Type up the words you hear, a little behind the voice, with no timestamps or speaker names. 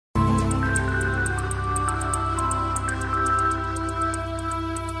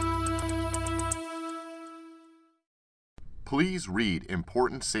Please read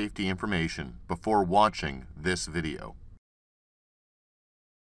important safety information before watching this video.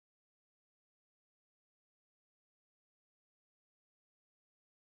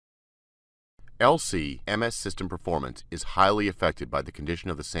 LC-MS system performance is highly affected by the condition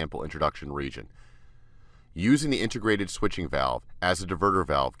of the sample introduction region. Using the integrated switching valve as a diverter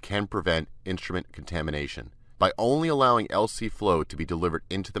valve can prevent instrument contamination by only allowing LC flow to be delivered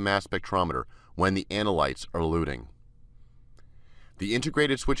into the mass spectrometer when the analytes are eluting. The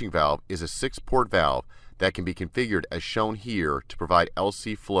integrated switching valve is a 6-port valve that can be configured as shown here to provide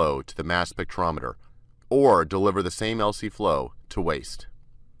LC flow to the mass spectrometer or deliver the same LC flow to waste.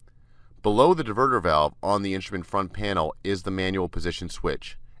 Below the diverter valve on the instrument front panel is the manual position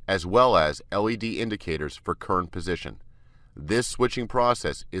switch, as well as LED indicators for current position. This switching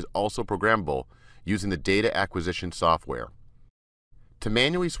process is also programmable using the data acquisition software. To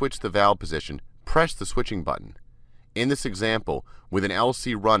manually switch the valve position, press the switching button. In this example, with an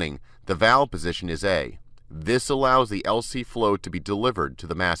LC running, the valve position is A. This allows the LC flow to be delivered to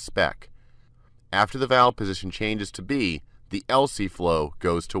the mass spec. After the valve position changes to B, the LC flow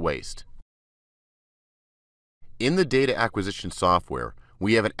goes to waste. In the data acquisition software,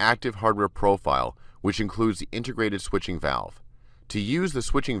 we have an active hardware profile which includes the integrated switching valve. To use the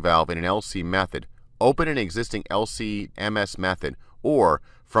switching valve in an LC method, open an existing LC-MS method or,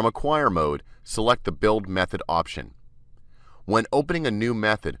 from Acquire mode, select the Build Method option. When opening a new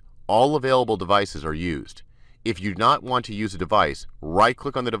method, all available devices are used. If you do not want to use a device,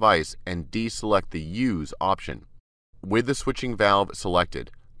 right-click on the device and deselect the Use option. With the switching valve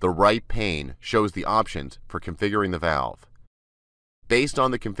selected, the right pane shows the options for configuring the valve. Based on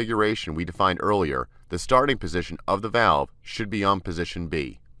the configuration we defined earlier, the starting position of the valve should be on position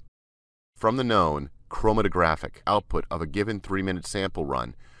B. From the known chromatographic output of a given 3-minute sample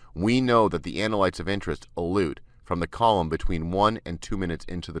run, we know that the analytes of interest elute from the column between 1 and 2 minutes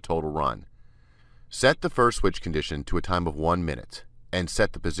into the total run. Set the first switch condition to a time of 1 minute and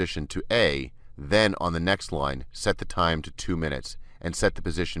set the position to A, then on the next line set the time to 2 minutes and set the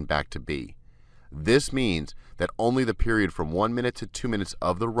position back to B. This means that only the period from 1 minute to 2 minutes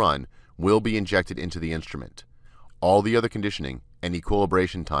of the run will be injected into the instrument. All the other conditioning and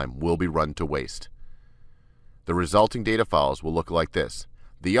equilibration time will be run to waste. The resulting data files will look like this.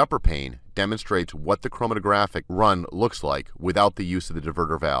 The upper pane demonstrates what the chromatographic run looks like without the use of the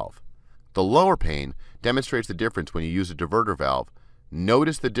diverter valve. The lower pane demonstrates the difference when you use a diverter valve.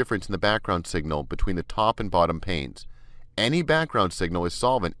 Notice the difference in the background signal between the top and bottom panes. Any background signal is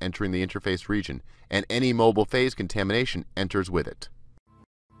solvent entering the interface region, and any mobile phase contamination enters with it.